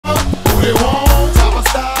we want top of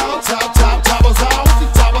style, top of style, top of style,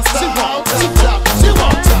 top.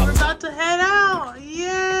 We're about to head out. Yay!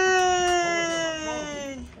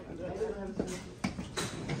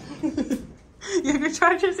 You have your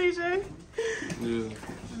charger, CJ? Yeah.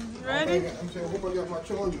 Ready? I'm saying, hope I got my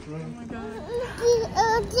chargers, man. Oh my god.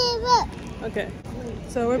 Okay.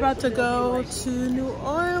 So we're about to go to New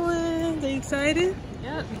Orleans. Are you excited?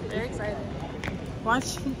 Yep, very excited.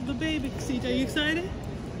 Watch the baby. CJ, you excited?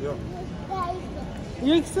 Yeah.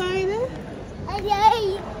 You excited?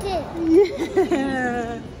 Yeah.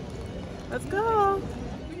 Let's go.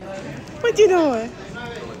 What you doing?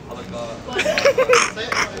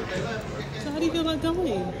 So how do you feel about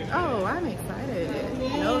going? Oh, I'm excited.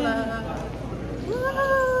 Lola.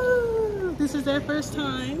 Woo! This is their first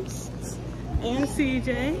times. And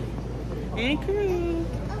CJ. And crew.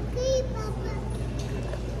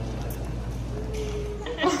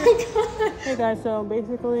 Hey guys, so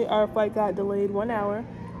basically our flight got delayed 1 hour.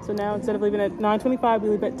 So now instead of leaving at 9:25, we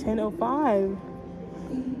leave at 10:05.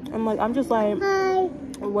 I'm just like,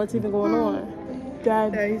 what's even going on?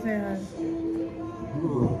 Dad. Dad, you saying hi.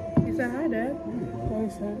 You said hi, Dad.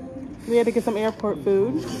 We had to get some airport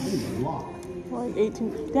food. Like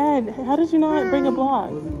 18. Dad, how did you not bring a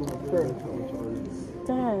block?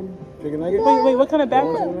 Dad. Wait, what kind of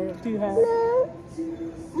background do you have?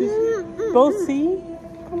 Both C?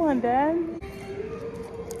 Come on, Dad.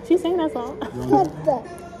 She's saying that song.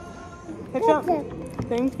 Catch up.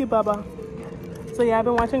 Thank you, Bubba. So yeah, I've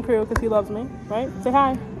been watching Crew because he loves me, right? Say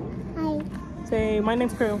hi. Hi. Say, my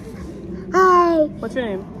name's Crew. Hi. What's your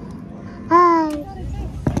name? Hi.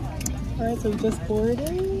 Alright, so we just boarded.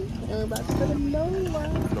 And we're about to go to Lola.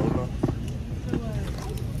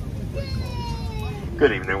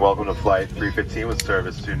 Good evening. Welcome to Flight 315 with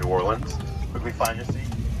service to New Orleans. Quickly find your seat.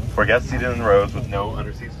 For guests seated in rows with no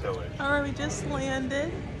underseat stowage. Alright, we just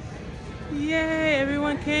landed. Yay,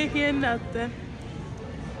 everyone can't hear nothing.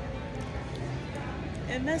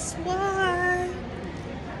 And that's why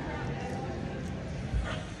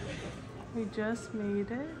we just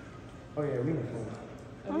made it. Oh, yeah, we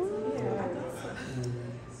Oh.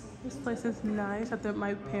 This place is nice. I think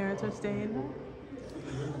my parents are staying there.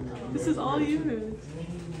 This is all yours.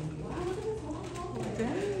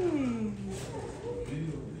 Dang.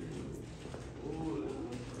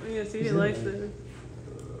 Yeah, see, he likes this.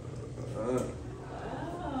 Oh.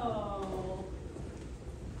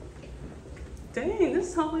 Dang,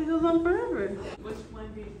 this totally goes on forever. Which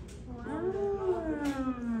one do you? Wow.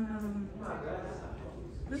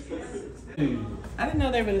 This is. I didn't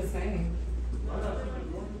know they were the same.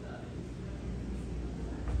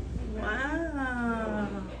 Wow.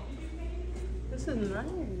 This is nice.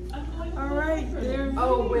 All right, there.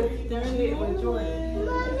 Oh, with Jordan.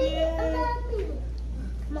 Yeah.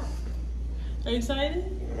 Are you excited?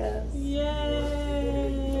 Yes. Yay!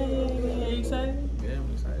 Are you excited? Yeah,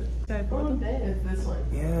 I'm excited. This one.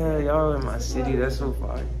 Yeah, y'all in my city. That's so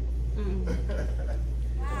far.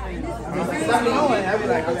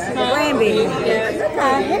 Grandbaby.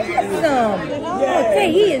 Handsome.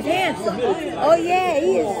 Okay, he is handsome. Oh yeah,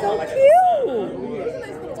 he is so cute.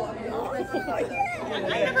 I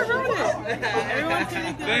never wrote it. Everyone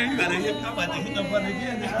can do it. I'm about to hit the button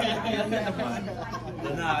again.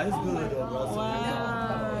 Nah, it's good though, bro.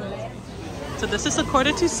 Wow. So this is the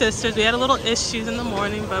Quarter Two Sisters. We had a little issues in the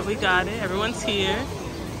morning, but we got it. Everyone's here.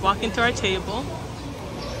 Walking to our table.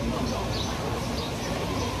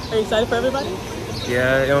 Are you excited for everybody?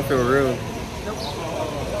 Yeah, it don't feel real.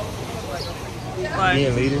 Why? Me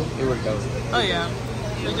and Leader, it worked out. Oh yeah.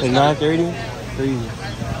 It's 9:30. Crazy.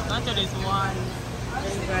 9:30 is one.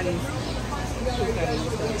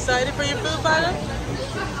 Excited for your food, Bada?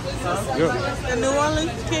 Yeah. The New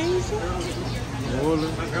Orleans Kings? New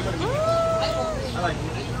Orleans.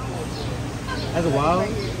 That's wild.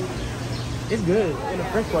 It's good. In the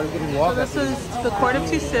first part, it's getting So walk. this is the Court of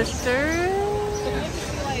Two Sisters.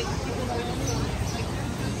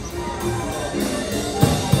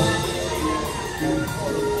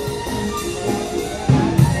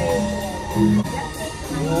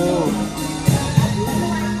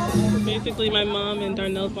 Basically, my mom and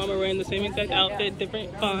Darnell's mom are wearing the same exact outfit,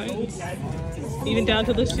 different fonts, even down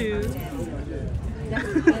to the shoes.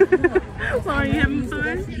 So are you having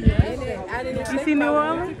fun? You see New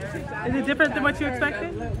Orleans? Is it different than what you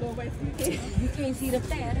expected? You can't see the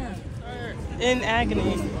fat, huh? In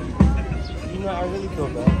agony. You know, I really feel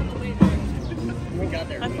bad.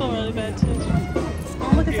 I feel really bad too.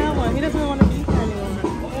 Oh, look at that one. He doesn't want to be here anymore.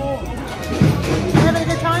 You having a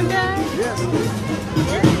good time, Dad? Yes.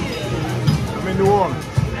 I'm in New Orleans.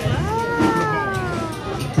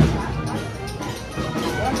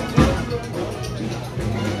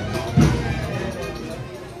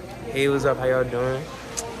 Hey, what's up? How y'all doing?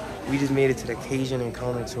 We just made it to the Cajun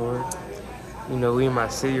Encounter tour. You know, we in my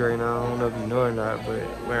city right now. I don't know if you know or not, but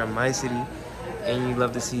we're in my city, and you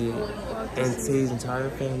love to see it. And Tay's entire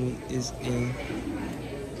family is in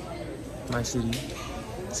my city,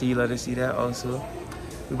 so you love to see that also.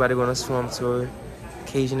 We about to go on a swamp tour.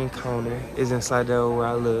 Cajun Encounter is in Slidell where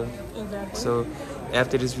I live. Exactly. So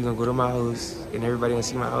after this, we're gonna go to my house, and everybody gonna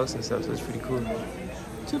see my house and stuff. So it's pretty cool.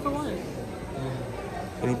 2 for 1.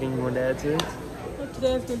 Anything you want to add to it?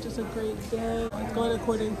 Today has been just a great day. It's going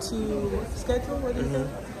according to schedule, what do you think?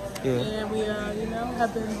 Yeah. And we, you know,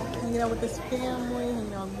 have been hanging out with this family,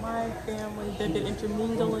 hanging out with my family. They've been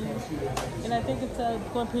intermingling, and I think it's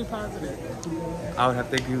going pretty positive. I would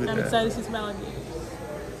have to agree with I'm that. excited to see some alligators.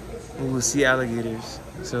 We will see alligators.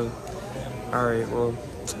 So, all right. Well,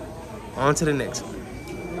 on to the next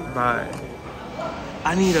one. Bye.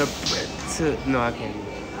 I need a no, I can't do that.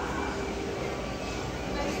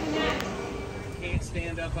 Can't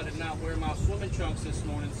stand up. I did not wear my swimming trunks this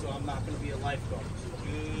morning, so I'm not going to be a lifeguard. So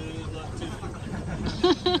good luck to you.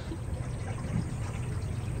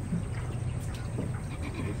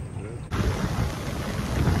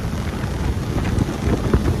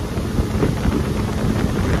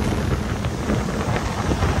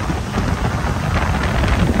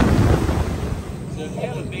 So if you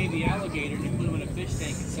have a baby alligator and you put him in a fish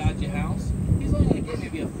tank inside your house, he's only going to get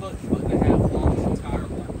maybe a foot and a half long his entire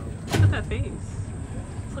life. Look at that face.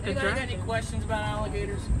 It's like a Anybody got dragon. any questions about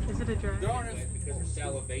alligators? Is it a dragon? There aren't, because their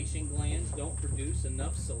salivation glands don't produce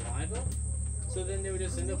enough saliva, so then they would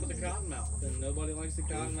just end up with a cottonmouth, and nobody likes the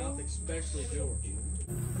cottonmouth, especially George.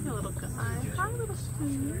 Look at little guy. Hi, little sweet.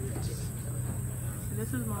 And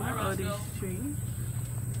this is Mama Odie's tree.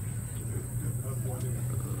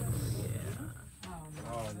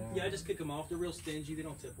 Yeah, I just kick them off. They're real stingy. They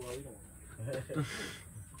don't tip well. You don't want them.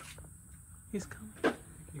 He's coming.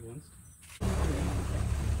 He wants.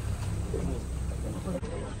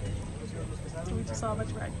 So we just saw a bunch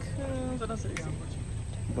of raccoons. What else did we see?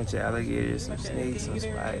 A bunch of alligators, some snakes, some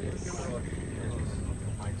spiders. This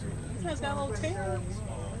guy's got a little tail.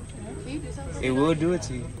 It will do it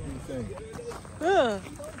to you. Ugh.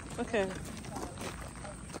 Okay.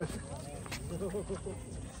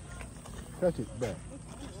 Touch it back.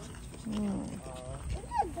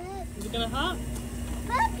 Is it gonna hop?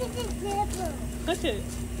 Touch it.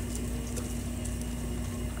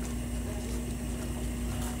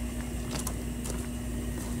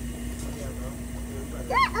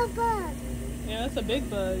 That's a bug. Yeah, that's a big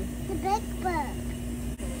bug. The big bug.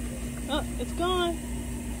 Oh, it's gone.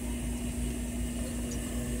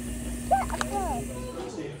 That's a bug.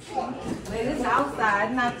 Wait, it's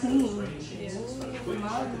outside, not clean.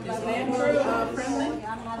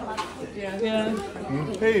 Yeah.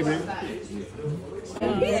 Hey, baby.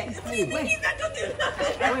 Wait,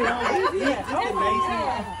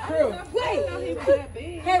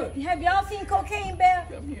 have y'all seen Cocaine Bear?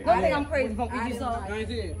 Don't think I'm crazy, but you saw it.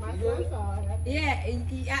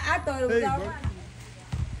 Yeah, I thought it was all right.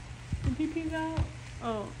 Can he peek out?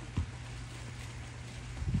 Oh.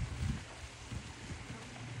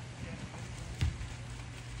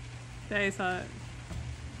 There, he saw it.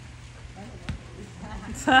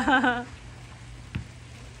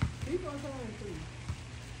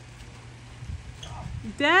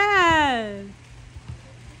 Dad!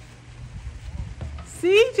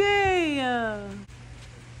 CJ!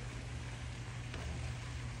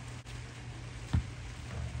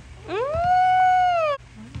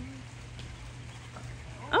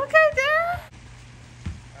 Okay, Dad.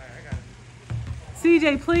 CJ,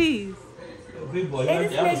 please. Hey,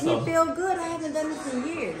 this makes me feel good. I haven't done this in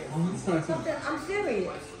years. Something, I'm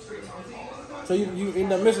serious. So you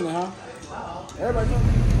end up missing it, huh? Everybody know.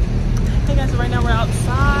 Hey guys, so right now we're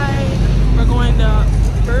outside. We're going to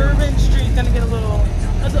Bourbon Street. Gonna get a little,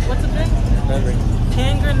 what's the drink?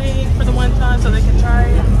 Hand grenade for the one time so they can try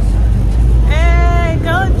it. Hey,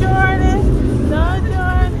 go Jordan! Go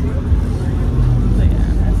Jordan! So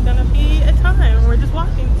yeah, it's gonna be a time. We're just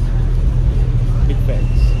walking. Big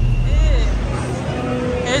facts.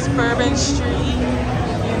 Here's Bourbon Street,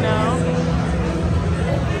 you know.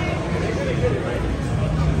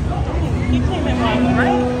 He came in like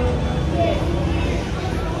right.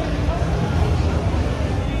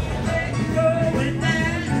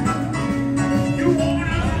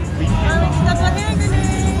 That's a hand grenade.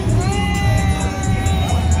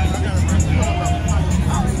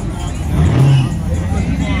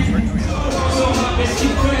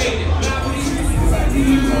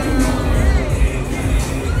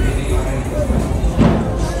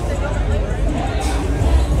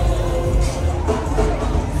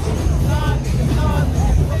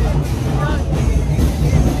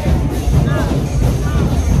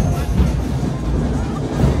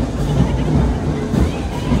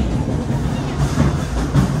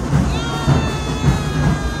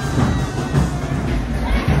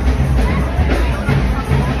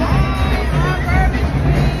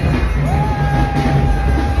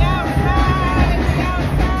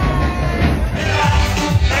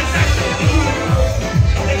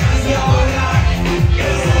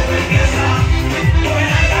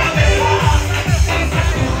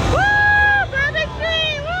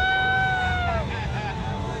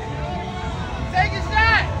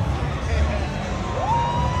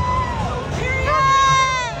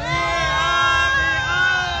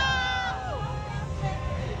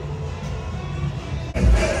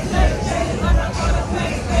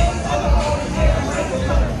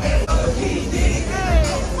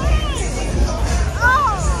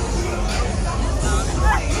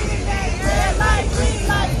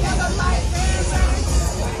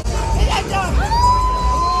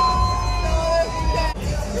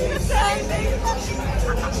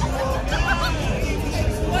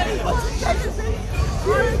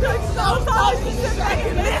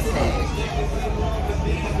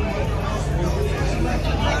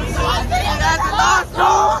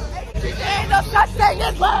 dog. There ain't no such thing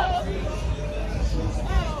as love.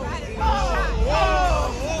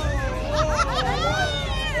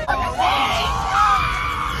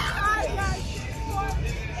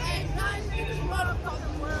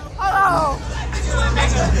 Hello.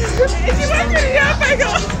 Is you watching the young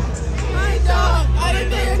nigga? My dog. I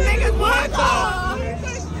didn't think this nigga's one dog.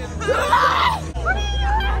 What are you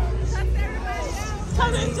doing?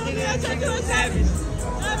 Come in, show me. I check you a savage.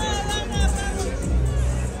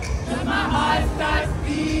 And my heart starts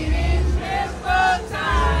beating triple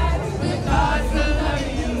time. With thoughts of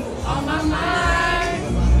loving you on my mind.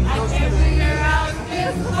 I can't figure out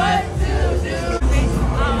just what to do.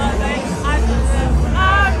 I'm like, I just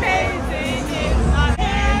amazing. It's not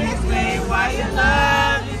explain why your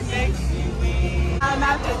love is makes me weak. I'm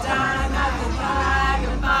after time to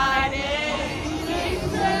find it.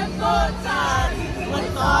 Triple time. With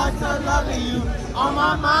thoughts of loving you on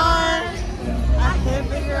my mind. I can't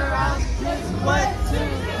figure out just what to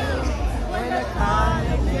do when the kind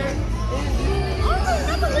of year is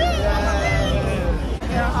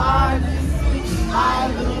your heart is sweet, I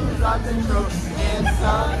lose all control, and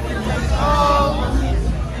something takes over me.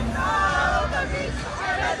 And all of me,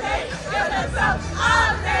 and I think it's so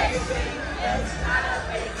amazing. It's not a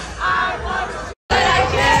thing I want to, but I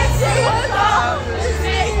can't see what's all the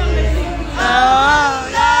same. Oh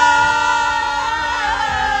no.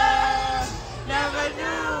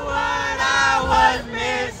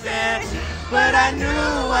 But I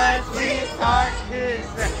knew what sweetheart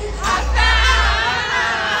kissing. I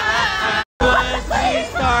found what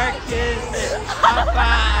sweetheart kissing. I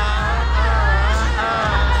found.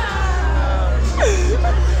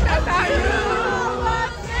 I knew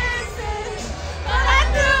what kissing. But I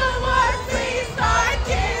knew what sweetheart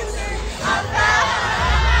kissing. I found.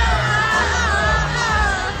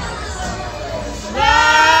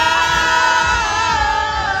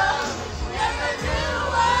 Never knew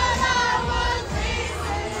what I was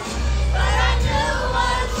missing. But I knew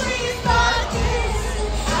what sweetheart kissing.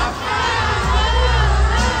 I found.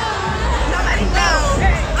 Nobody knows.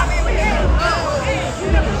 I mean, we had to go. You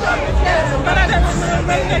never show your chest, but I never knew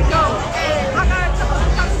where to go. I got to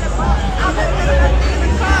come to the bar. I'm going to let you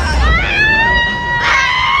cry.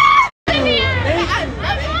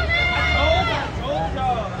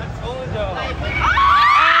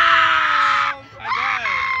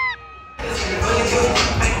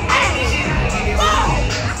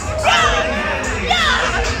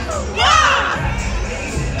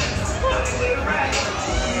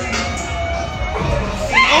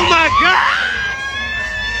 Oh my God!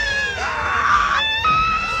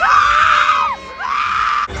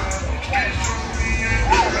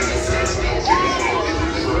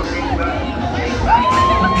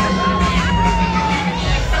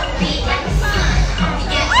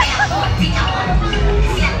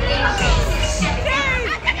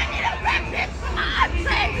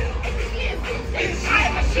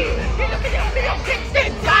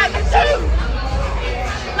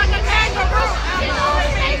 Like a kangaroo, you know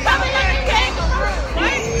it ain't coming like a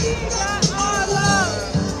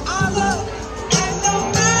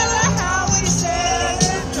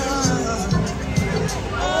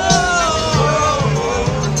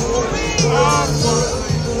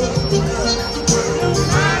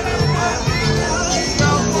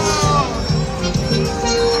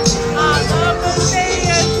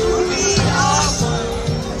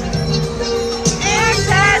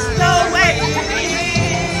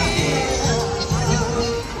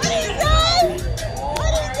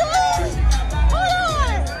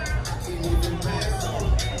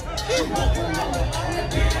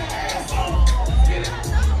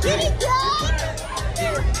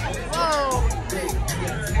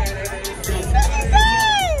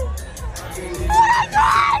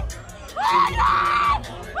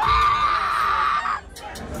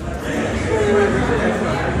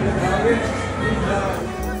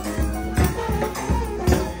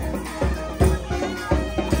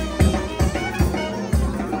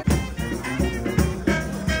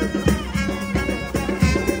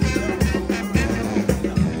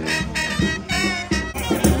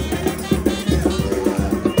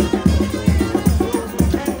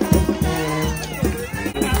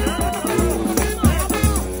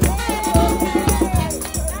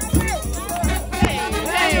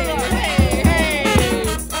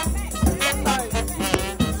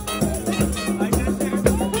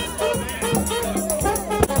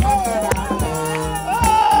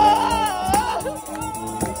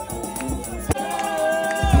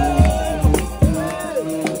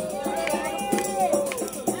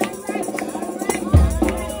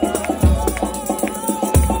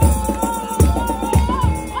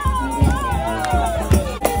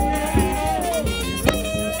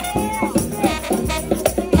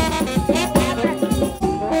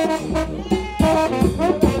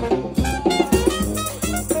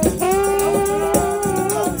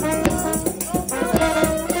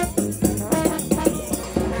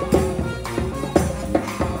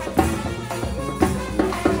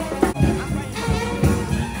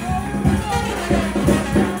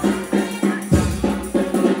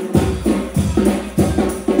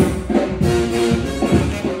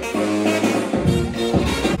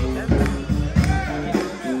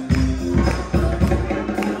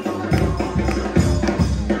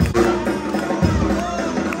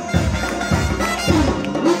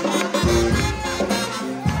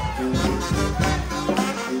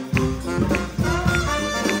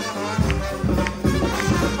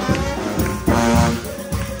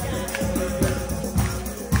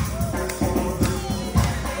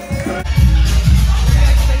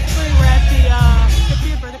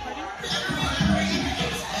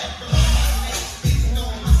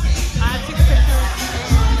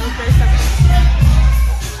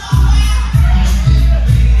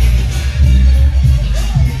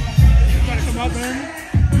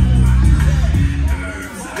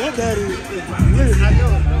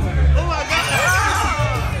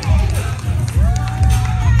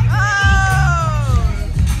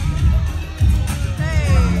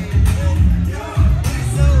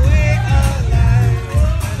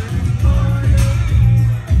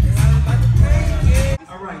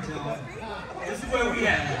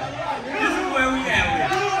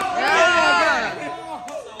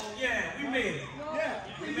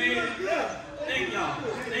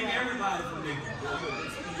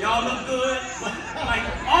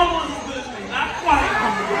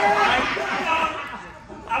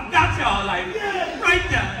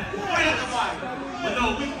But no,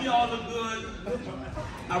 we all look good.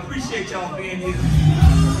 I appreciate y'all being here.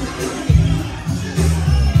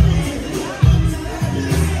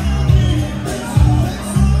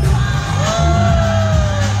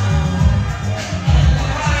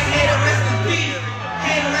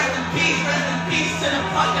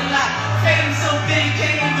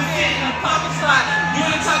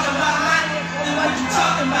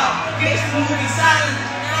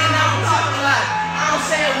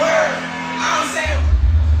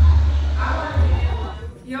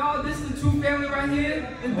 Y'all, this is the true family right here.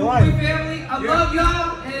 The Dupree family. I love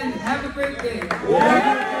y'all and have a great day.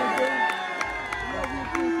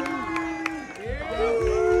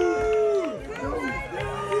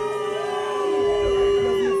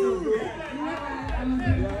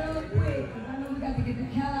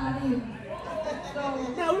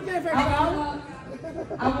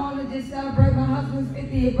 I want to just celebrate my husband's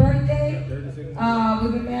 50th birthday.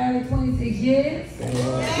 We've been married 26 years.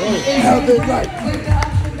 Have this life. With the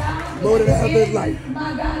ups and downs. Lord, have this life.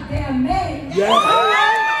 My goddamn man. Yeah.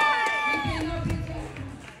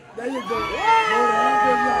 There you go. Lord, have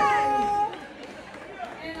this life.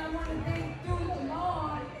 And I want to thank through the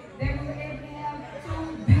Lord that we were able to have two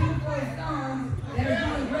beautiful sons that are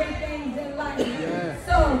doing great things in life. Yeah.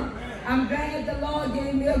 So, I'm glad the Lord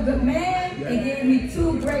gave me a good man and gave me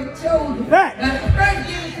two great children. Right. But first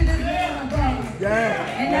give it to this man, my brother.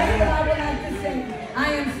 Yeah. And that's what I would like to say. I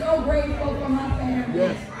am so grateful for my family.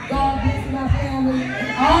 Yes. God bless my family.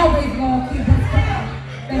 And always, Lord, keep us covered.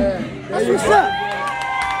 Thank you. That's what's up.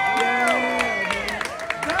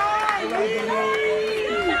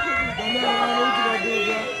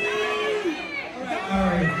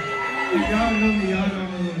 Alright. If y'all know me, y'all know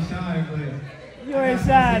I'm a little shy, but You ain't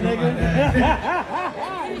shy, nigga.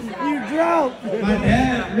 You drunk. my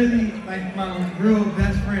dad really, like my real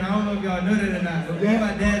best friend, I don't know if y'all know that or not, but me and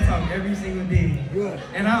my dad talk every single day. Good.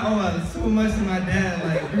 And I owe so much to my dad,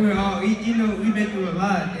 like through it all, you know, we've been through a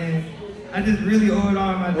lot, and I just really owe it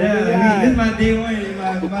all to my dad. Like, this is my day one, and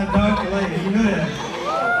my dog for life, you know that.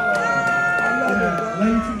 Love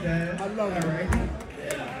you too, Dad. I love you. Right?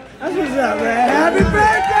 That's what's up, man. Happy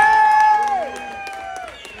birthday!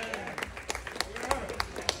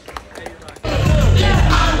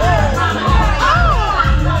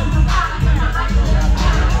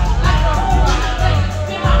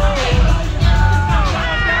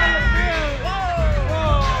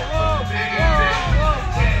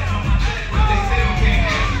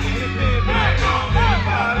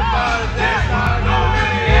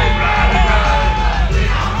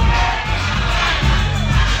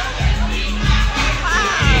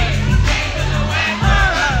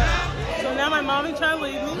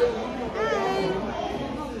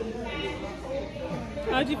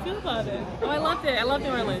 How'd you feel about it? Oh, I loved it. I loved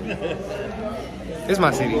New Orleans. It's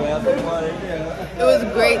my city. It was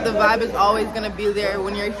great. The vibe is always going to be there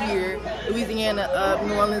when you're here. Louisiana up,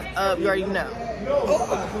 New Orleans up, you already know.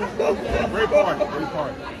 Great part. Great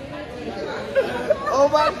part. Oh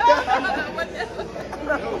my God.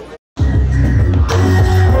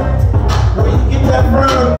 Where you get that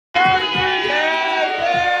from?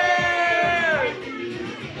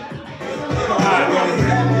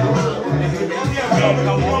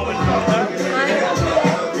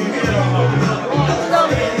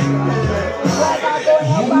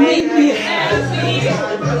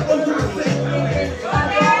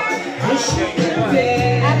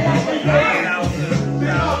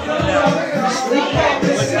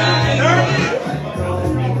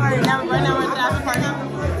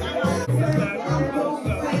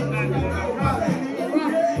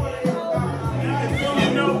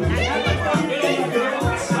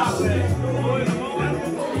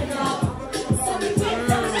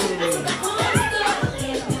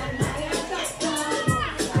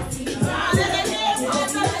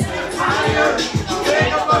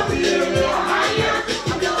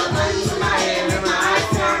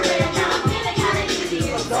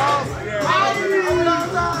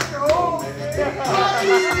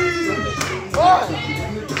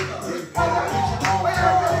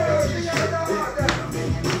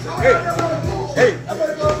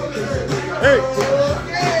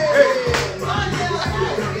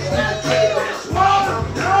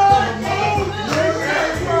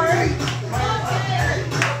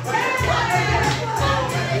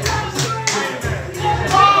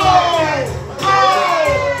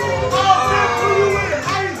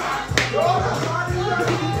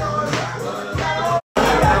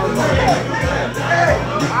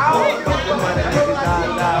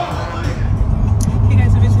 Hey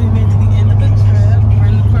guys, so basically we made it to the end of the trip. We're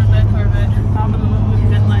in the Corvette, top of the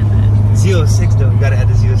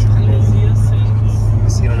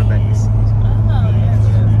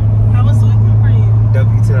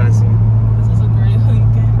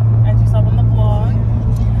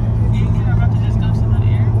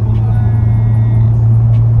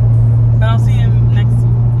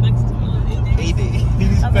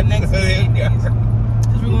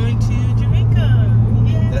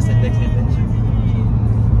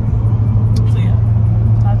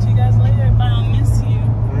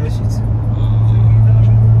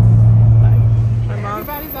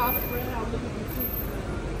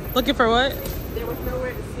Looking for what?